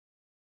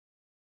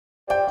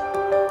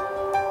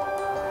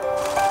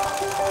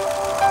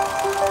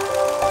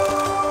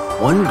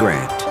One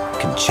grant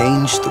can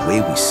change the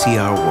way we see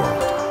our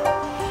world.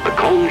 The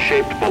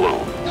cone-shaped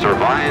balloon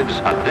survives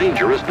a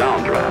dangerous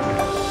downdraft.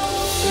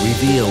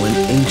 Reveal an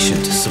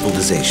ancient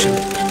civilization.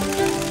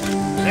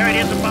 There it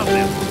is above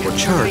them. Or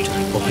chart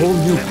a whole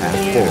new path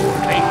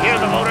forward. They hear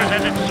the motors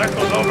as it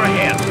circles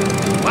overhead.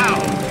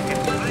 Wow!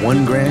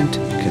 One grant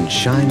can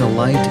shine a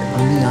light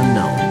on the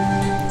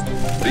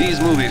unknown. These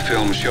movie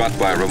films shot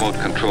by a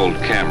remote-controlled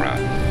camera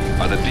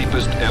are the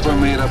deepest ever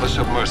made of a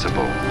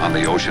submersible on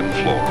the ocean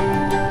floor.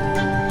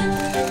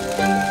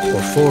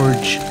 Or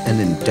forge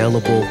an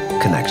indelible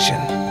connection.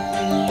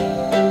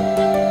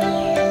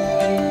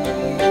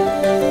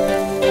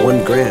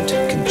 One grant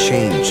can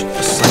change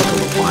a cycle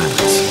of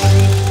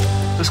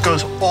violence. This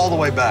goes all the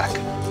way back.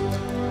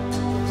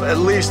 At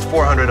least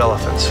 400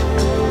 elephants.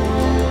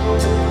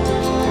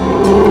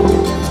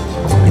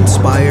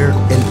 Inspire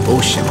an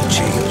ocean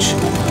change.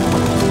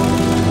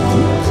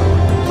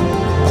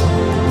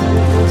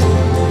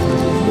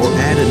 Or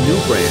add a new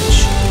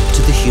branch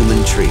to the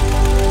human tree.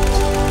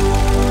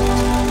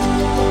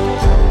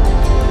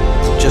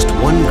 Just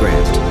one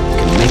grant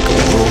can make a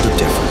world of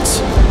difference.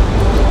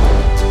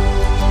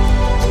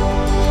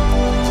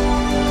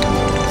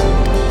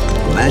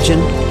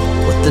 Imagine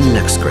what the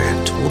next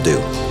grant will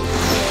do.